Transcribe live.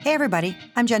Hey everybody,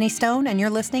 I'm Jenny Stone, and you're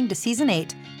listening to Season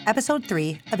 8, Episode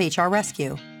 3 of HR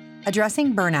Rescue,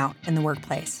 Addressing Burnout in the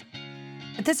Workplace.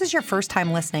 If this is your first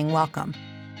time listening, welcome.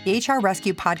 The HR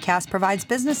Rescue podcast provides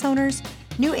business owners,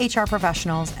 new HR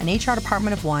professionals, and HR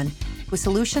department of one with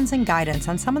solutions and guidance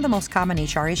on some of the most common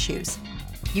HR issues.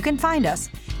 You can find us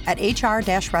at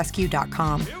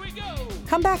hr-rescue.com.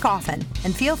 Come back often,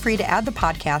 and feel free to add the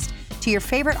podcast to your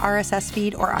favorite RSS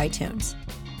feed or iTunes.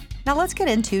 Now let's get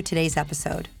into today's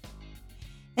episode.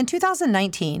 In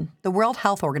 2019, the World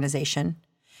Health Organization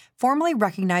formally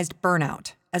recognized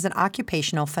burnout as an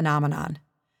occupational phenomenon.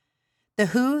 The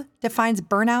WHO defines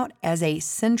burnout as a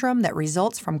syndrome that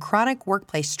results from chronic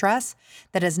workplace stress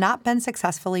that has not been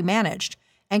successfully managed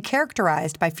and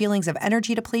characterized by feelings of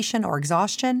energy depletion or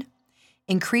exhaustion,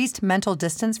 increased mental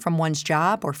distance from one's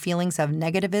job or feelings of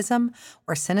negativism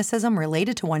or cynicism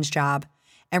related to one's job,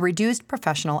 and reduced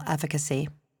professional efficacy.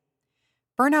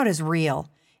 Burnout is real,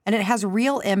 and it has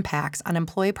real impacts on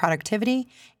employee productivity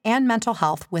and mental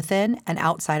health within and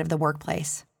outside of the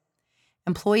workplace.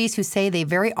 Employees who say they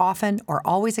very often or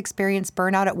always experience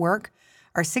burnout at work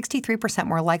are 63%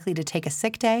 more likely to take a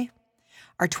sick day,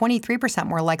 are 23%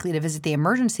 more likely to visit the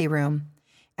emergency room,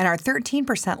 and are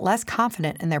 13% less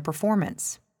confident in their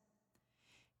performance.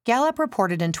 Gallup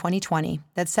reported in 2020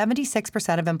 that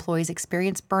 76% of employees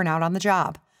experience burnout on the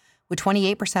job, with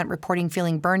 28% reporting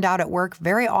feeling burned out at work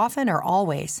very often or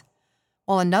always,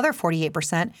 while another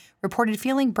 48% reported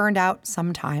feeling burned out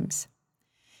sometimes.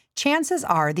 Chances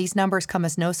are these numbers come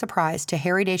as no surprise to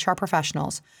harried HR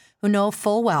professionals who know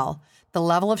full well the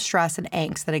level of stress and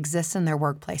angst that exists in their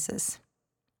workplaces.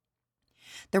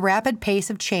 The rapid pace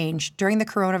of change during the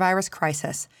coronavirus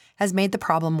crisis has made the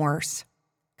problem worse.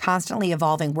 Constantly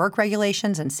evolving work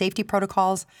regulations and safety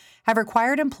protocols have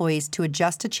required employees to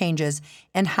adjust to changes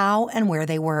in how and where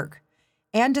they work,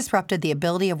 and disrupted the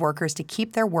ability of workers to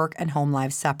keep their work and home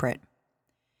lives separate.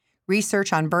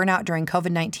 Research on burnout during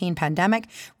COVID-19 pandemic,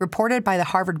 reported by the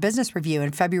Harvard Business Review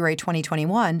in February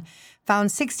 2021,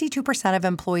 found 62% of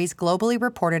employees globally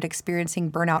reported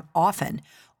experiencing burnout often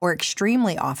or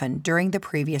extremely often during the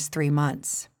previous 3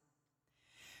 months.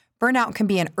 Burnout can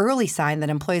be an early sign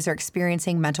that employees are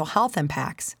experiencing mental health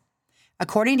impacts.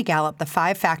 According to Gallup, the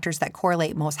 5 factors that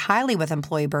correlate most highly with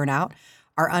employee burnout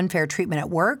are unfair treatment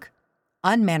at work,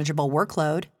 unmanageable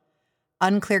workload,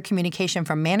 unclear communication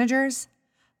from managers,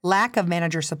 lack of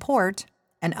manager support,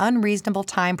 and unreasonable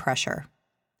time pressure.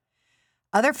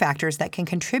 Other factors that can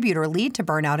contribute or lead to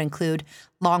burnout include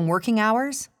long working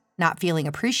hours, not feeling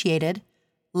appreciated,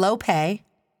 low pay,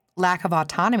 lack of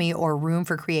autonomy or room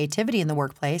for creativity in the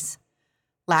workplace,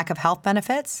 lack of health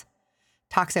benefits,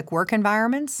 toxic work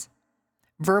environments,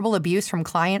 verbal abuse from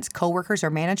clients, coworkers,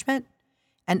 or management,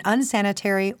 and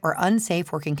unsanitary or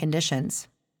unsafe working conditions.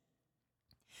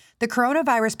 The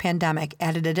coronavirus pandemic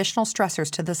added additional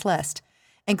stressors to this list,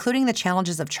 including the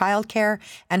challenges of childcare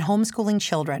and homeschooling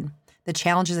children, the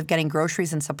challenges of getting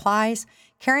groceries and supplies,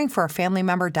 caring for a family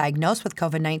member diagnosed with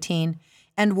COVID-19,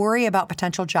 and worry about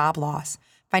potential job loss,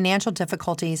 financial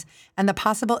difficulties, and the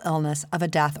possible illness of a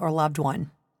death or loved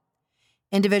one.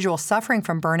 Individuals suffering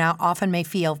from burnout often may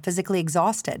feel physically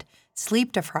exhausted,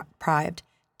 sleep deprived,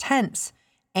 tense,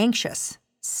 anxious,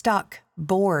 stuck,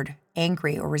 bored,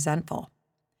 angry, or resentful.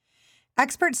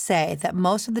 Experts say that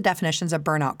most of the definitions of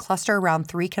burnout cluster around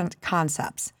 3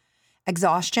 concepts: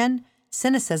 exhaustion,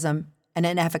 cynicism, and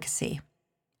inefficacy.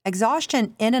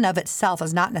 Exhaustion in and of itself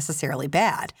is not necessarily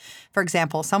bad. For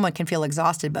example, someone can feel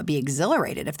exhausted but be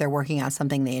exhilarated if they're working on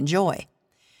something they enjoy.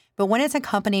 But when it's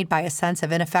accompanied by a sense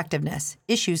of ineffectiveness,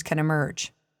 issues can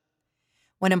emerge.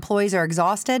 When employees are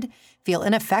exhausted, feel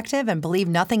ineffective, and believe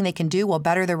nothing they can do will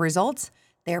better their results,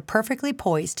 they are perfectly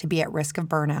poised to be at risk of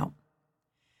burnout.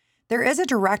 There is a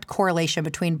direct correlation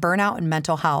between burnout and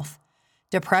mental health,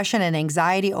 depression and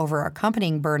anxiety over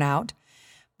accompanying burnout,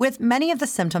 with many of the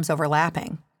symptoms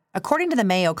overlapping. According to the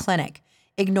Mayo Clinic,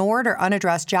 ignored or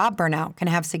unaddressed job burnout can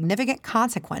have significant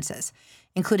consequences,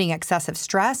 including excessive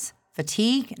stress,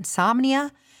 fatigue,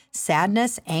 insomnia,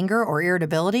 sadness, anger or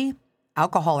irritability,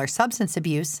 alcohol or substance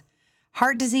abuse,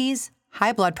 heart disease,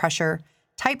 high blood pressure,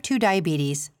 type 2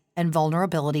 diabetes, and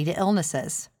vulnerability to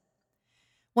illnesses.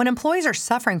 When employees are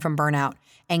suffering from burnout,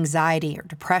 anxiety, or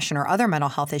depression or other mental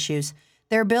health issues,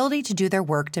 their ability to do their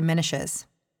work diminishes.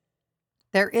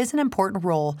 There is an important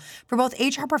role for both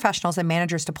HR professionals and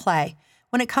managers to play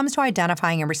when it comes to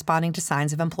identifying and responding to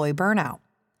signs of employee burnout.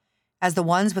 As the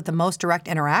ones with the most direct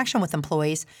interaction with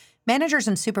employees, managers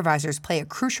and supervisors play a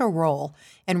crucial role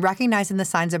in recognizing the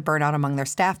signs of burnout among their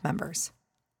staff members.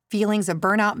 Feelings of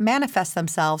burnout manifest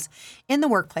themselves in the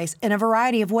workplace in a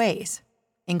variety of ways.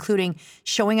 including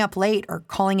showing up late or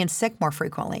calling in sick more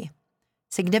frequently,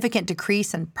 significant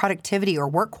decrease in productivity or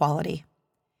work quality,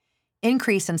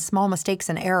 increase in small mistakes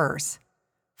and errors,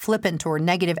 flippant or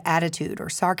negative attitude or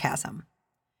sarcasm,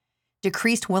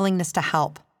 decreased willingness to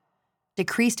help,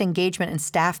 decreased engagement in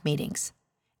staff meetings,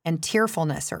 and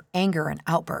tearfulness or anger and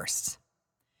outbursts.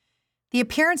 The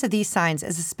appearance of these signs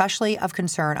is especially of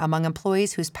concern among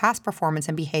employees whose past performance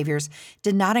and behaviors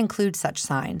did not include such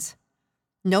signs.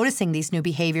 Noticing these new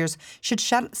behaviors should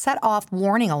set off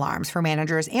warning alarms for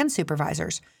managers and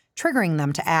supervisors, triggering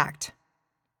them to act.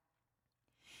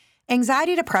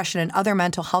 Anxiety, depression, and other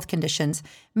mental health conditions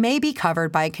may be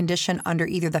covered by a condition under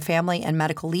either the Family and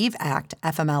Medical Leave Act,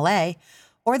 FMLA,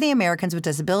 or the Americans with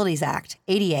Disabilities Act,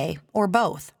 ADA, or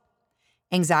both.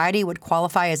 Anxiety would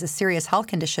qualify as a serious health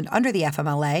condition under the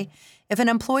FMLA if an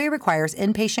employee requires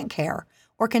inpatient care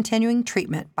or continuing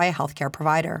treatment by a healthcare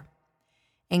provider.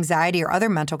 Anxiety or other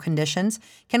mental conditions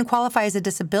can qualify as a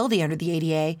disability under the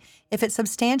ADA if it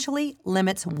substantially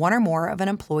limits one or more of an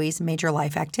employee's major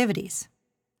life activities.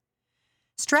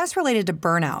 Stress related to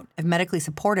burnout, if medically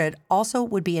supported, also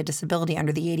would be a disability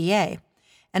under the ADA,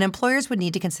 and employers would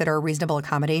need to consider a reasonable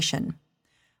accommodation.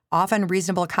 Often,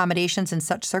 reasonable accommodations in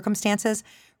such circumstances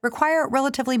require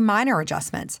relatively minor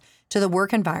adjustments to the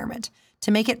work environment to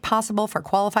make it possible for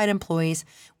qualified employees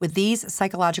with these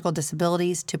psychological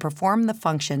disabilities to perform the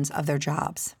functions of their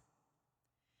jobs.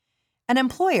 An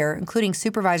employer, including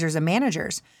supervisors and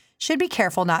managers, should be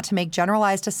careful not to make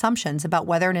generalized assumptions about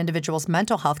whether an individual's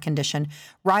mental health condition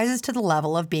rises to the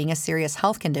level of being a serious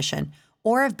health condition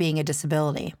or of being a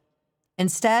disability.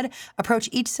 Instead, approach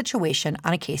each situation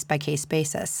on a case-by-case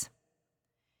basis.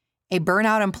 A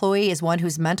burnout employee is one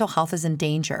whose mental health is in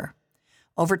danger.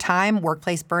 Over time,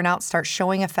 workplace burnout starts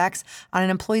showing effects on an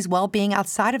employee's well-being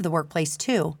outside of the workplace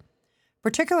too.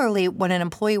 Particularly when an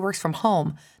employee works from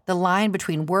home, the line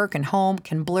between work and home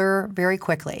can blur very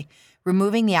quickly,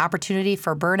 removing the opportunity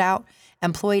for a burnout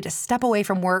employee to step away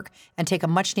from work and take a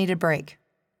much-needed break.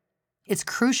 It's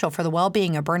crucial for the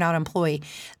well-being of a burnout employee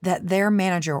that their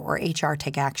manager or HR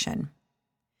take action.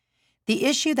 The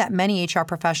issue that many HR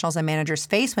professionals and managers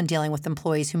face when dealing with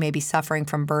employees who may be suffering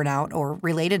from burnout or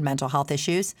related mental health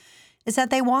issues is that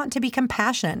they want to be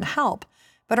compassionate and help,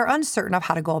 but are uncertain of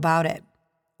how to go about it.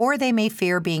 Or they may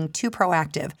fear being too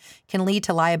proactive can lead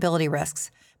to liability risks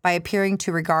by appearing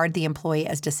to regard the employee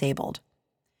as disabled.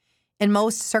 In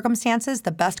most circumstances,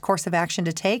 the best course of action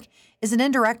to take is an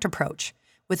indirect approach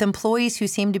with employees who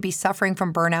seem to be suffering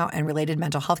from burnout and related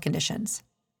mental health conditions.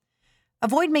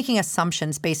 Avoid making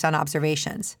assumptions based on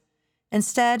observations.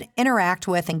 Instead, interact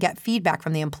with and get feedback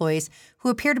from the employees who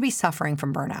appear to be suffering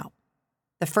from burnout.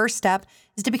 The first step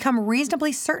is to become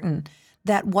reasonably certain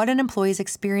that what an employee is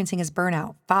experiencing is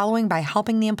burnout, following by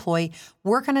helping the employee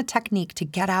work on a technique to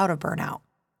get out of burnout,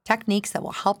 techniques that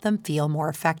will help them feel more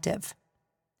effective.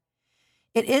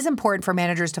 It is important for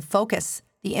managers to focus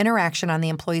the interaction on the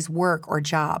employee's work or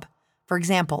job. For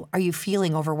example, are you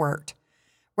feeling overworked?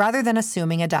 Rather than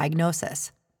assuming a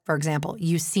diagnosis. For example,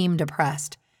 you seem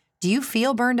depressed. Do you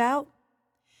feel burned out?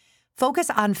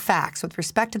 Focus on facts with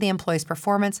respect to the employee's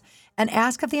performance and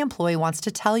ask if the employee wants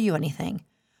to tell you anything,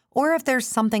 or if there's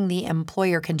something the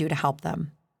employer can do to help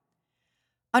them.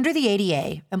 Under the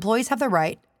ADA, employees have the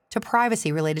right to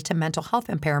privacy related to mental health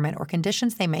impairment or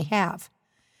conditions they may have.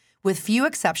 With few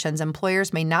exceptions,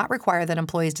 employers may not require that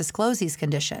employees disclose these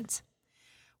conditions.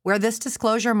 Where this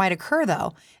disclosure might occur,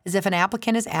 though, is if an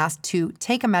applicant is asked to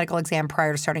take a medical exam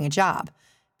prior to starting a job.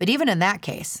 But even in that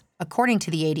case, according to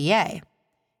the ADA,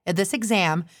 if this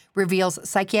exam reveals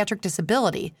psychiatric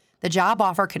disability, the job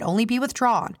offer can only be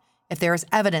withdrawn if there is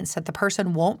evidence that the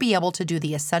person won't be able to do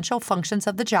the essential functions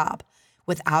of the job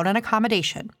without an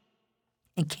accommodation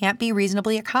and can't be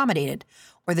reasonably accommodated,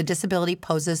 or the disability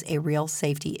poses a real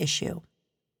safety issue.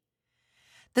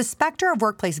 The specter of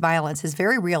workplace violence is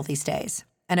very real these days,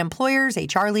 and employers,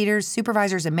 HR leaders,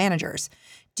 supervisors, and managers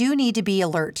do need to be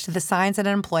alert to the signs that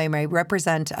an employee may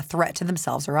represent a threat to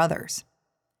themselves or others.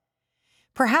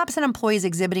 Perhaps an employee is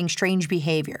exhibiting strange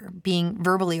behavior, being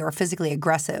verbally or physically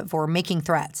aggressive, or making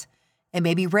threats. It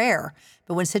may be rare,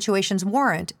 but when situations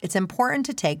warrant, it's important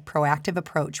to take a proactive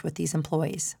approach with these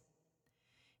employees.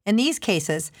 In these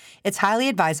cases, it's highly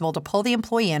advisable to pull the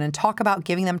employee in and talk about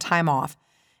giving them time off,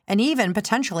 and even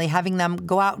potentially having them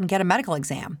go out and get a medical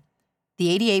exam. The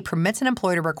ADA permits an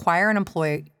employer to require an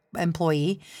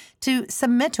employee to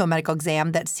submit to a medical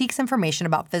exam that seeks information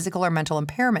about physical or mental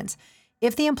impairments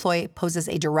if the employee poses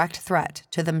a direct threat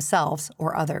to themselves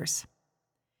or others.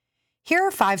 Here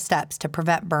are 5 steps to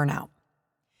prevent burnout.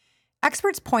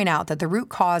 Experts point out that the root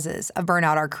causes of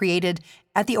burnout are created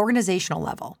at the organizational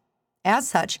level. As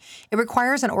such, it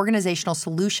requires an organizational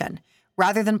solution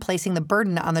rather than placing the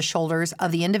burden on the shoulders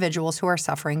of the individuals who are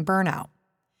suffering burnout.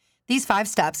 These 5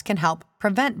 steps can help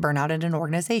prevent burnout in an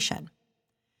organization.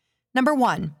 Number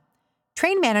 1,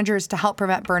 train managers to help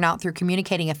prevent burnout through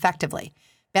communicating effectively,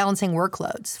 balancing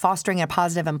workloads, fostering a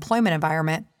positive employment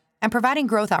environment, and providing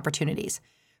growth opportunities,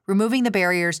 removing the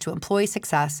barriers to employee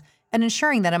success, and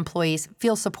ensuring that employees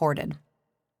feel supported.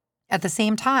 At the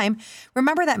same time,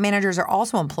 remember that managers are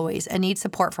also employees and need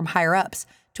support from higher-ups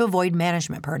to avoid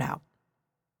management burnout.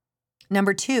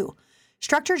 Number 2,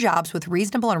 structure jobs with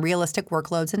reasonable and realistic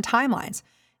workloads and timelines,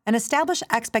 and establish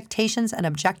expectations and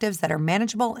objectives that are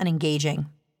manageable and engaging.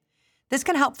 This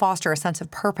can help foster a sense of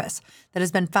purpose that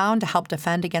has been found to help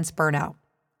defend against burnout,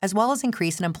 as well as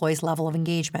increase an employee's level of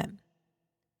engagement.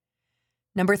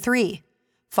 Number 3,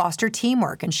 foster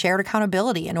teamwork and shared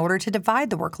accountability in order to divide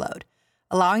the workload,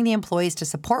 allowing the employees to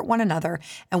support one another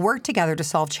and work together to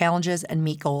solve challenges and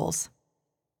meet goals.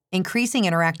 Increasing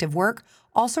interactive work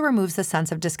also removes the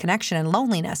sense of disconnection and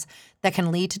loneliness that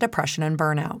can lead to depression and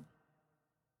burnout.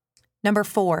 Number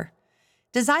 4,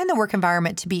 design the work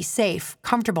environment to be safe,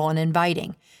 comfortable, and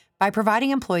inviting by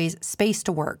providing employees space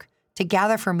to work, to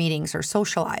gather for meetings or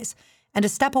socialize, and to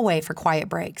step away for quiet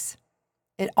breaks.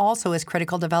 It also is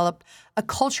critical to develop a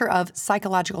culture of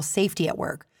psychological safety at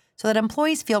work so that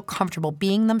employees feel comfortable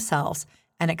being themselves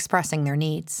and expressing their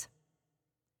needs.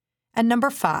 And number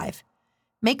 5,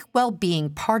 make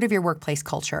well-being part of your workplace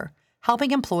culture,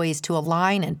 helping employees to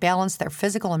align and balance their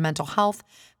physical and mental health,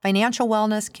 financial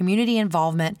wellness, community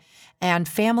involvement, and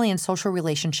family and social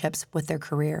relationships with their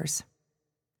careers.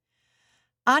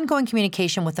 Ongoing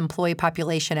communication with employee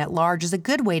population at large is a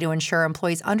good way to ensure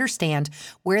employees understand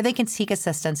where they can seek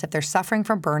assistance if they're suffering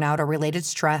from burnout or related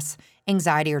stress,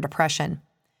 anxiety, or depression.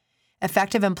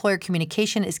 Effective employer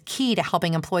communication is key to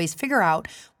helping employees figure out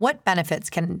what benefits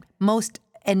can most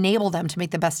enable them to make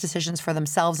the best decisions for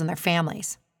themselves and their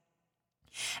families.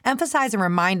 Emphasize and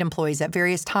remind employees at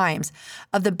various times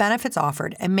of the benefits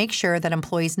offered and make sure that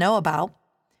employees know about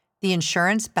the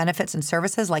insurance, benefits, and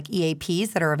services like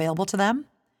EAPs that are available to them,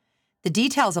 the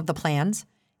details of the plans,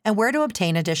 and where to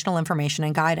obtain additional information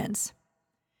and guidance.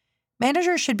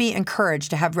 Managers should be encouraged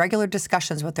to have regular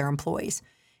discussions with their employees,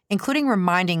 including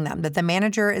reminding them that the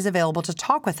manager is available to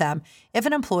talk with them if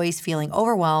an employee is feeling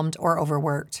overwhelmed or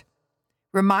overworked.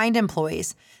 Remind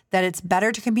employees that it's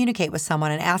better to communicate with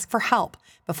someone and ask for help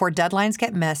before deadlines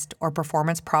get missed or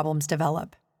performance problems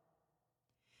develop.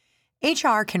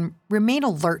 HR can remain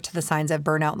alert to the signs of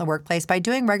burnout in the workplace by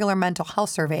doing regular mental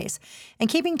health surveys and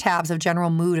keeping tabs of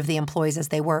general mood of the employees as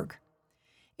they work.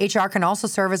 HR can also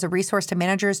serve as a resource to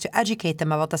managers to educate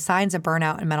them about the signs of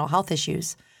burnout and mental health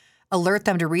issues, alert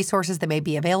them to resources that may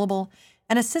be available,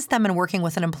 and assist them in working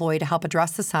with an employee to help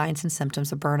address the signs and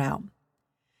symptoms of burnout.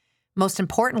 Most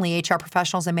importantly, HR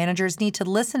professionals and managers need to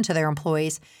listen to their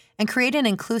employees and create an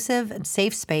inclusive and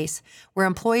safe space where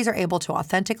employees are able to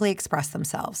authentically express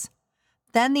themselves.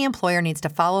 Then the employer needs to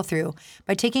follow through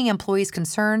by taking employees'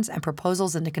 concerns and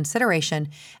proposals into consideration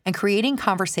and creating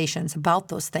conversations about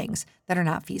those things that are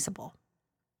not feasible.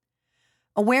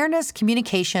 Awareness,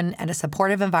 communication, and a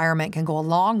supportive environment can go a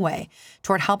long way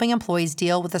toward helping employees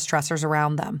deal with the stressors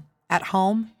around them, at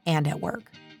home and at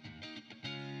work.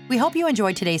 We hope you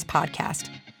enjoyed today's podcast.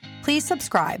 Please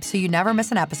subscribe so you never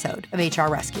miss an episode of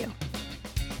HR Rescue.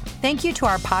 Thank you to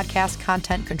our podcast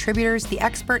content contributors, the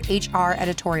Expert HR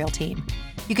editorial team.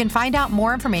 You can find out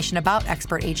more information about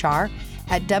Expert HR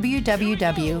at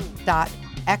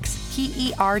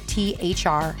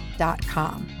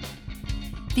www.experthr.com.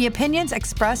 The opinions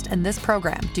expressed in this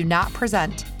program do not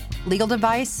present legal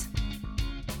advice.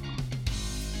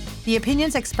 The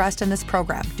opinions expressed in this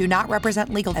program do not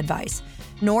represent legal advice,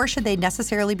 nor should they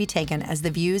necessarily be taken as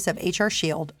the views of HR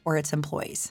Shield or its employees.